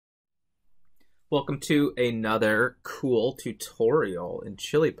Welcome to another cool tutorial in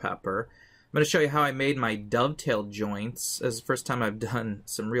ChiliPeppr. I'm going to show you how I made my dovetail joints. This is the first time I've done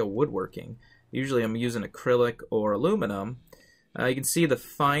some real woodworking. Usually I'm using acrylic or aluminum. You can see the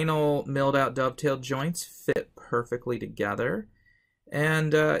final milled out dovetail joints fit perfectly together.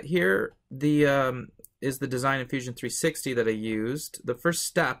 And here is the design in Fusion 360 that I used. The first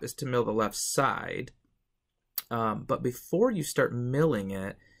step is to mill the left side. But before you start milling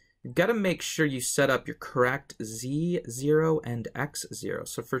it, you've got to make sure you set up your correct Z0 and X0.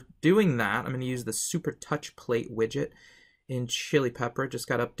 So for doing that, I'm going to use the Super Touch Plate widget in ChiliPeppr. It just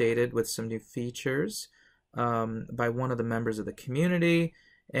got updated with some new features by one of the members of the community.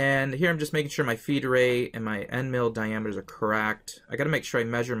 And here I'm just making sure my feed rate and my end mill diameters are correct. I got to make sure I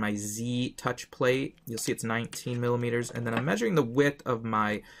measure my Z touch plate. You'll see it's 19 millimeters. And then I'm measuring the width of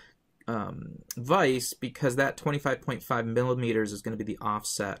my vise because that 25.5 millimeters is going to be the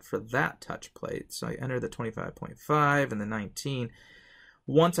offset for that touch plate. So I enter the 25.5 and the 19.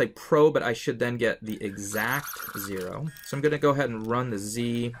 Once I probe it, I should then get the exact 0. So I'm going to go ahead and run the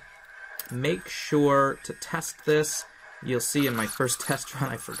Z. Make sure to test this. You'll see in my first test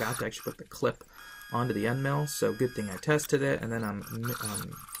run I forgot to actually put the clip onto the end mill, so good thing I tested it. And then I'm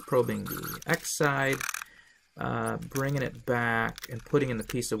probing the X side, bringing it back and putting in the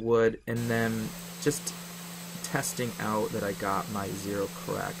piece of wood, and then just testing out that I got my 0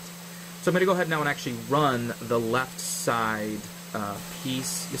 correct. So I'm going to go ahead now and actually run the left side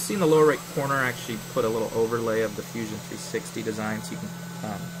piece. You'll see in the lower right corner I actually put a little overlay of the Fusion 360 design so you can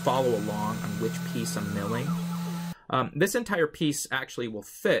follow along on which piece I'm milling. This entire piece actually will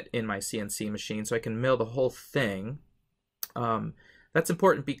fit in my CNC machine, so I can mill the whole thing. That's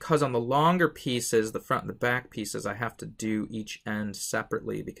important because on the longer pieces, the front and the back pieces, I have to do each end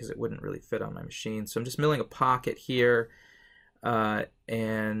separately because it wouldn't really fit on my machine. So I'm just milling a pocket here,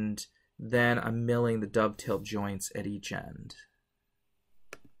 and then I'm milling the dovetail joints at each end.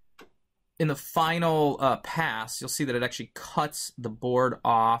 In the final pass, you'll see that it actually cuts the board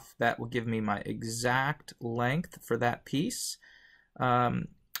off. That will give me my exact length for that piece.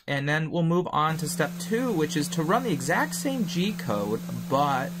 And then we'll move on to step 2, which is to run the exact same G-code,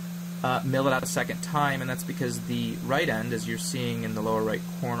 but mill it out a second time. And that's because the right end, as you're seeing in the lower right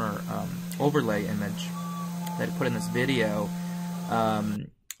corner overlay image that I put in this video,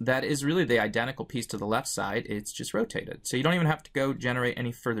 that is really the identical piece to the left side. It's just rotated. So you don't even have to go generate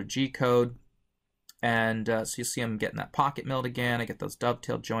any further G-code. And so you'll see I'm getting that pocket milled again. I get those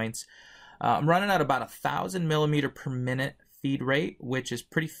dovetail joints. I'm running at about 1,000 millimeter per minute feed rate, which is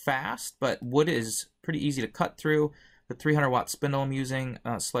pretty fast, but wood is pretty easy to cut through. The 300 watt spindle I'm using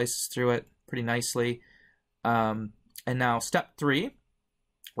slices through it pretty nicely. And now step 3,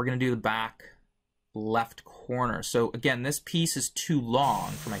 we're going to do the back left corner. So again, this piece is too long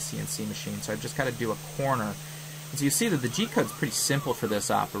for my CNC machine, so I've just got to do a corner. And so you see that the G-code's pretty simple for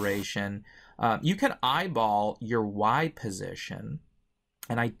this operation. You can eyeball your Y position,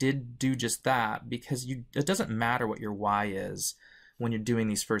 and I did do just that because it doesn't matter what your Y is when you're doing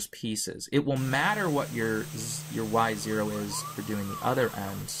these first pieces. It will matter what your Y0 is for doing the other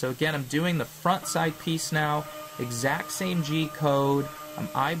end. So again, I'm doing the front side piece now, exact same G-code. I'm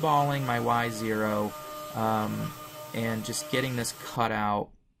eyeballing my Y0 and just getting this cut out.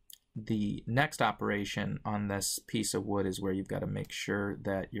 The next operation on this piece of wood is where you've got to make sure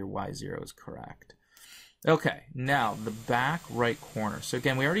that your Y0 is correct. Okay, now the back right corner. So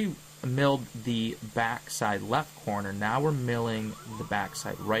again, we already milled the back side left corner. Now we're milling the back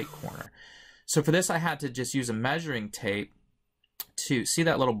side right corner. So for this, I had to just use a measuring tape to see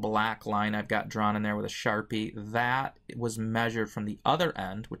that little black line I've got drawn in there with a Sharpie. That was measured from the other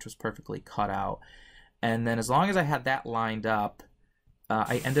end, which was perfectly cut out. And then as long as I had that lined up,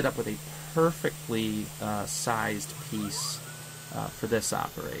 I ended up with a perfectly sized piece for this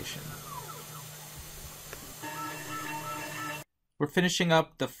operation. We're finishing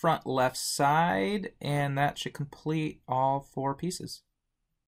up the front left side, and that should complete all 4 pieces.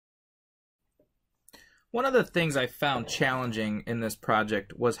 One of the things I found challenging in this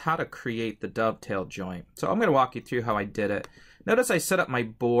project was how to create the dovetail joint. So I'm going to walk you through how I did it. Notice I set up my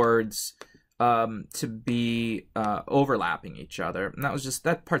boards to be overlapping each other. And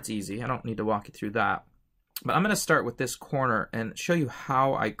that part's easy. I don't need to walk you through that. But I'm going to start with this corner and show you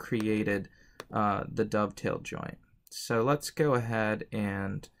how I created the dovetail joint. So let's go ahead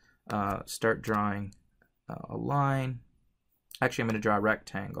and start drawing a line. Actually, I'm going to draw a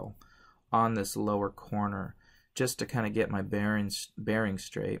rectangle on this lower corner just to kind of get my bearings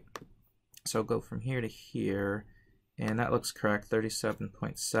straight. So I'll go from here to here, and that looks correct,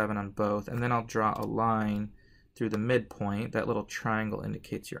 37.7 on both. And then I'll draw a line through the midpoint. That little triangle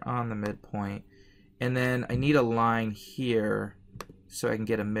indicates you're on the midpoint. And then I need a line here so I can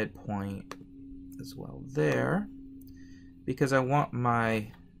get a midpoint as well there, because I want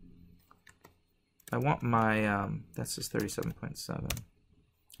my that's just 37.7.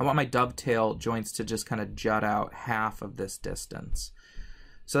 I want my dovetail joints to just kind of jut out half of this distance.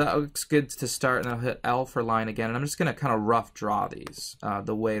 So that looks good to start, and I'll hit L for line again, and I'm just going to kind of rough draw these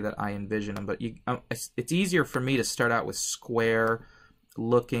the way that I envision them. But it's easier for me to start out with square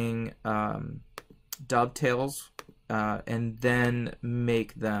looking dovetails and then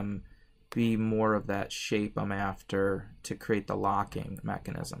make them be more of that shape I'm after to create the locking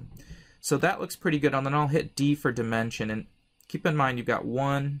mechanism. So that looks pretty good, and then I'll hit D for dimension, and keep in mind you've got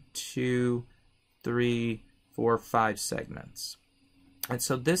 1, 2, 3, 4, 5 segments. And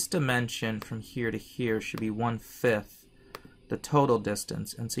so this dimension from here to here should be 1/5 the total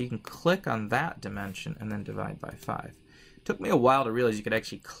distance, and so you can click on that dimension and then divide by 5. It took me a while to realize you could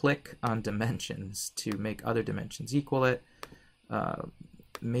actually click on dimensions to make other dimensions equal it.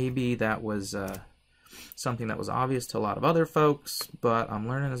 Maybe that was something that was obvious to a lot of other folks, but I'm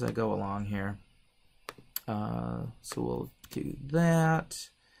learning as I go along here. So we'll do that.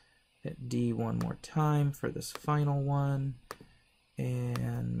 Hit D one more time for this final one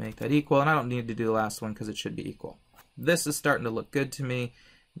and make that equal. And I don't need to do the last one because it should be equal. This is starting to look good to me.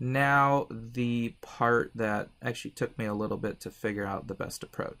 Now the part that actually took me a little bit to figure out the best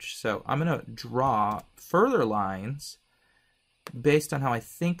approach. So I'm going to draw further lines based on how I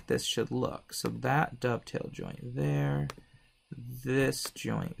think this should look. So that dovetail joint there, this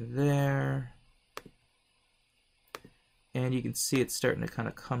joint there, and you can see it's starting to kind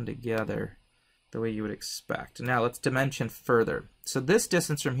of come together the way you would expect. Now let's dimension further. So this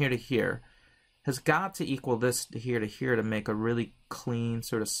distance from here to here has got to equal this to here to make a really clean,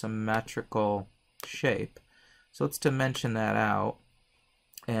 sort of symmetrical shape. So let's dimension that out,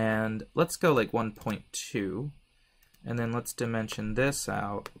 and let's go like 1.2, and then let's dimension this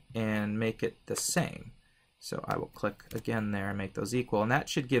out and make it the same. So I will click again there and make those equal, and that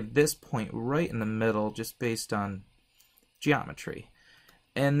should give this point right in the middle just based on geometry.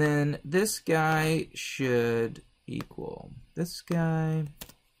 And then this guy should equal this guy.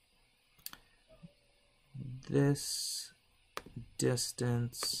 This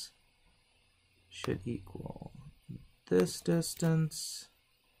distance should equal this distance,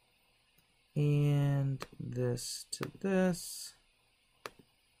 and this to this,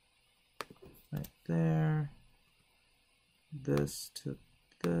 right there, this to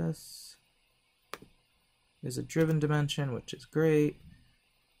this is a driven dimension, which is great.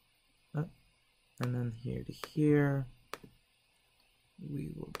 And then here to here, we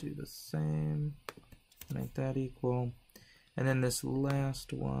will do the same, make that equal. And then this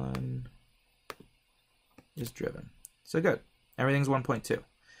last one is driven. So good, everything's 1.2.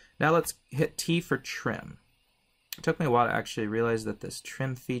 Now let's hit T for trim. It took me a while to actually realize that this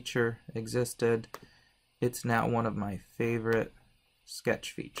trim feature existed. It's now one of my favorite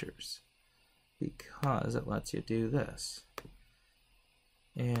sketch features because it lets you do this.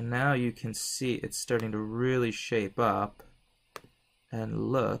 And now you can see it's starting to really shape up and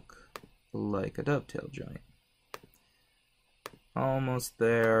look like a dovetail joint. Almost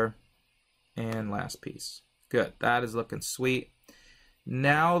there, and last piece. Good, that is looking sweet.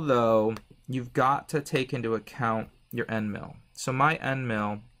 Now though, you've got to take into account your end mill. So my end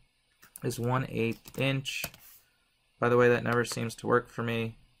mill is 1/8 inch. By the way, that never seems to work for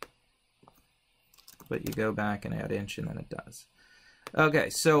me, but you go back and add inch and then it does. Okay,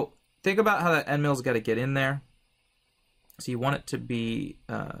 so think about how that end mill's got to get in there. So you want it to be,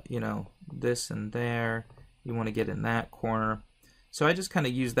 you know, this and there. You want to get in that corner. So I just kind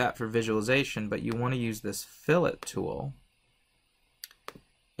of use that for visualization, but you want to use this fillet tool.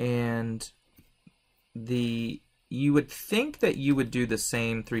 And you would think that you would do the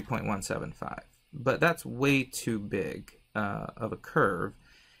same 3.175, but that's way too big of a curve.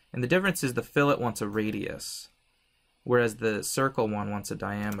 And the difference is the fillet wants a radius, whereas the circle one wants a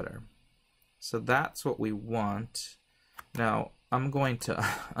diameter. So that's what we want. Now I'm going to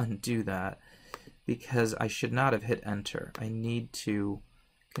undo that because I should not have hit enter. I need to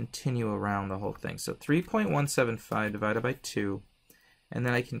continue around the whole thing. So 3.175 divided by 2, and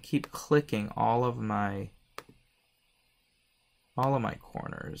then I can keep clicking all of my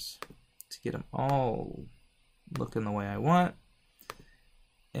corners to get them all looking the way I want.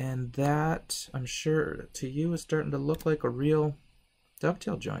 And that, I'm sure to you, is starting to look like a real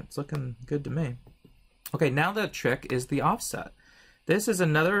dovetail joint. It's looking good to me. Okay, now the trick is the offset. This is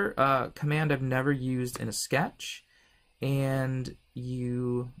another command I've never used in a sketch. And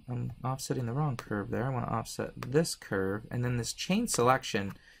I'm offsetting the wrong curve there. I want to offset this curve. And then this chain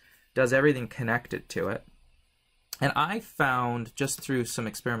selection, does everything connected to it. And I found, just through some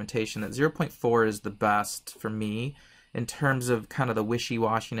experimentation, that 0.4 is the best for me in terms of kind of the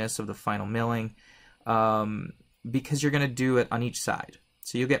wishy-washiness of the final milling, because you're going to do it on each side.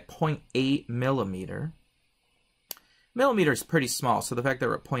 So you get 0.8 millimeter. Millimeter is pretty small, so the fact that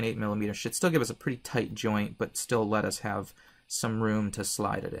we're at 0.8 millimeter should still give us a pretty tight joint, but still let us have some room to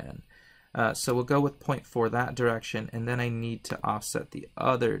slide it in. So we'll go with 0.4 that direction, and then I need to offset the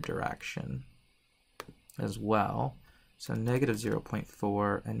other direction as well. So negative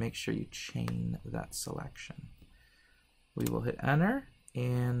 0.4, and make sure you chain that selection. We will hit enter,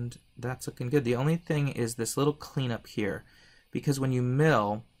 and that's looking good. The only thing is this little cleanup here, because when you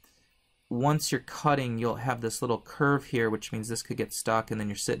mill, once you're cutting, you'll have this little curve here, which means this could get stuck, and then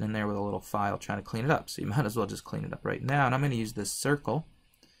you're sitting in there with a little file trying to clean it up. So you might as well just clean it up right now. And I'm going to use this circle,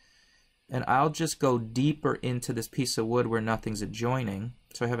 and I'll just go deeper into this piece of wood where nothing's adjoining,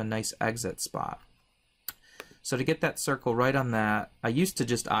 so I have a nice exit spot. So to get that circle right on that, I used to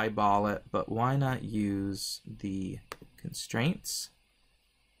just eyeball it, but why not use the constraints?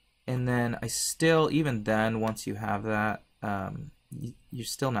 And then I still, even then, once you have that, you're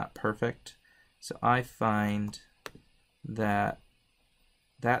still not perfect. So I find that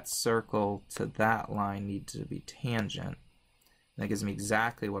that circle to that line needs to be tangent. That gives me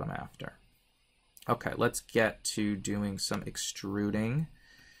exactly what I'm after. Okay, let's get to doing some extruding.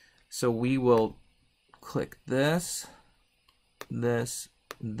 So we will click this, this,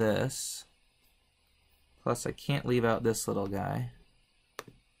 this. Plus I can't leave out this little guy.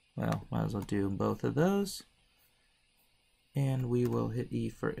 Well, might as well do both of those. And we will hit E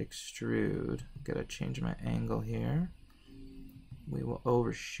for extrude. Gotta change my angle here. We will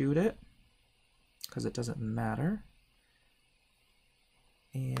overshoot it because it doesn't matter.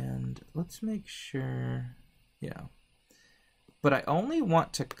 And let's make sure, yeah. But I only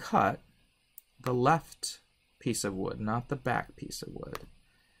want to cut the left piece of wood, not the back piece of wood.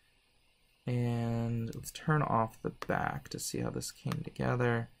 And let's turn off the back to see how this came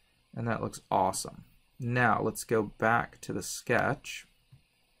together. And that looks awesome. Now let's go back to the sketch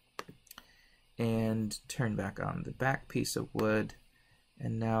and turn back on the back piece of wood.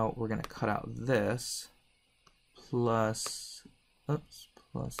 And now we're going to cut out this plus, oops,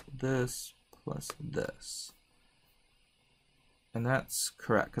 plus this plus this. And that's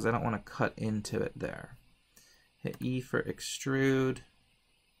correct because I don't want to cut into it there. Hit E for extrude,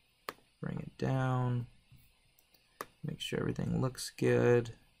 bring it down, make sure everything looks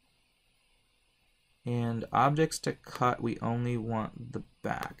good. And objects to cut, we only want the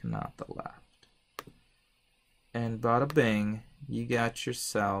back, not the left. And bada bing, you got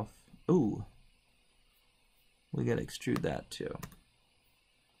yourself, ooh, we gotta extrude that too.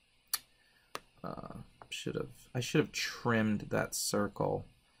 I should have trimmed that circle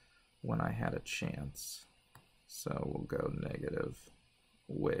when I had a chance. So we'll go negative,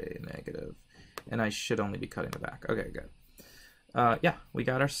 way negative. And I should only be cutting the back. Okay, good. Yeah, we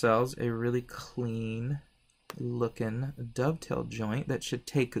got ourselves a really clean looking dovetail joint that should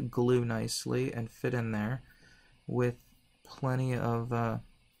take glue nicely and fit in there with plenty of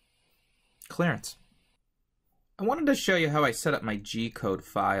clearance. I wanted to show you how I set up my Gcode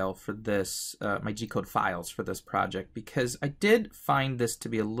file for this, my Gcode files for this project, because I did find this to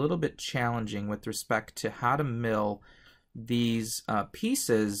be a little bit challenging with respect to how to mill these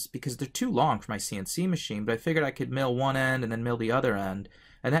pieces, because they're too long for my CNC machine, but I figured I could mill one end and then mill the other end,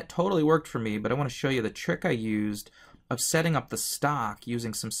 and that totally worked for me. But I want to show you the trick I used of setting up the stock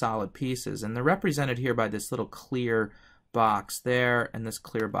using some solid pieces, and they're represented here by this little clear box there and this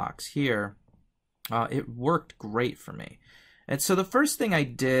clear box here. It worked great for me. And so the first thing I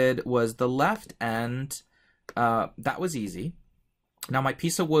did was the left end, that was easy. Now my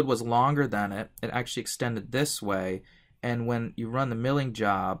piece of wood was longer than it. It actually extended this way, and when you run the milling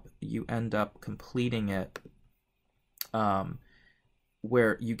job, you end up completing it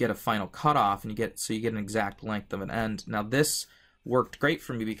where you get a final cutoff, and you get an exact length of an end. Now this worked great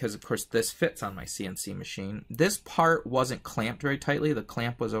for me because of course this fits on my CNC machine. This part wasn't clamped very tightly. The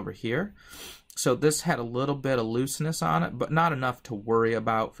clamp was over here. So this had a little bit of looseness on it, but not enough to worry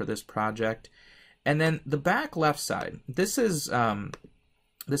about for this project. And then the back left side, this is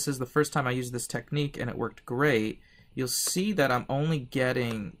the first time I used this technique, and it worked great. You'll see that I'm only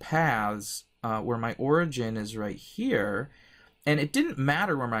getting paths where my origin is right here, and it didn't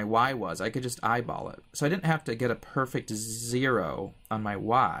matter where my Y was. I could just eyeball it. So I didn't have to get a perfect 0 on my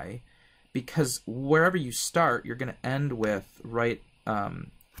Y, because wherever you start, you're going to end with right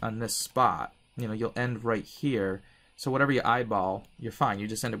on this spot. You know, you'll end right here. So whatever you eyeball, you're fine. You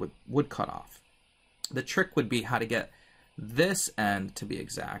just end it with wood cutoff. The trick would be how to get this end to be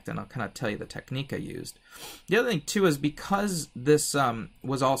exact, and I'll kind of tell you the technique I used. The other thing too is because this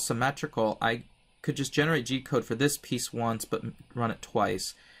was all symmetrical, I could just generate Gcode for this piece once but run it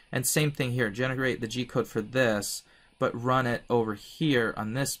twice. And same thing here, generate the Gcode for this but run it over here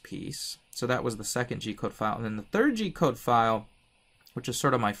on this piece. So that was the second Gcode file. And then the third Gcode file, which is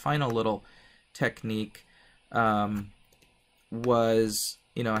sort of my final little technique, was,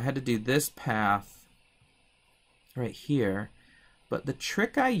 I had to do this path right here. But the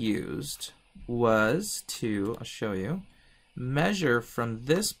trick I used was to, I'll show you, measure from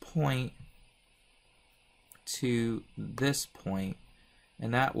this point to this point,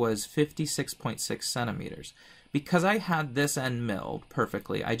 and that was 56.6 centimeters. Because I had this end milled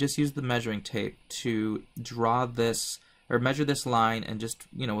perfectly, I just used the measuring tape to draw this, or measure this line, and just,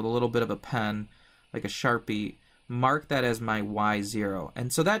 with a little bit of a pen, like a Sharpie, mark that as my Y0.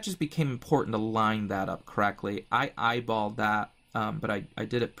 And so that just became important to line that up correctly. I eyeballed that, but I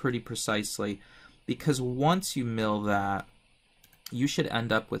did it pretty precisely, because once you mill that, you should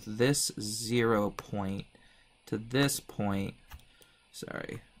end up with this 0 point to this point,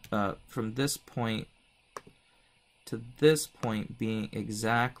 from this point to this point being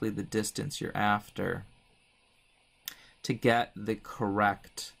exactly the distance you're after to get the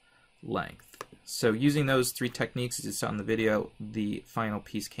correct length. So using those three techniques, as you saw in the video, the final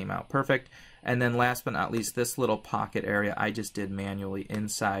piece came out perfect. And then last but not least, this little pocket area I just did manually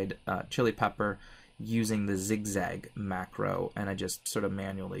inside ChiliPeppr using the zigzag macro, and I just sort of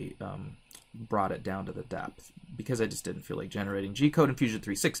manually brought it down to the depth because I just didn't feel like generating Gcode in Fusion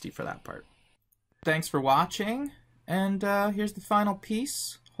 360 for that part. Thanks for watching, and here's the final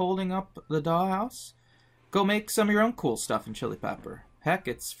piece holding up the dollhouse. Go make some of your own cool stuff in ChiliPeppr. Heck,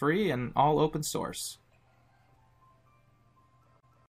 it's free and all open source.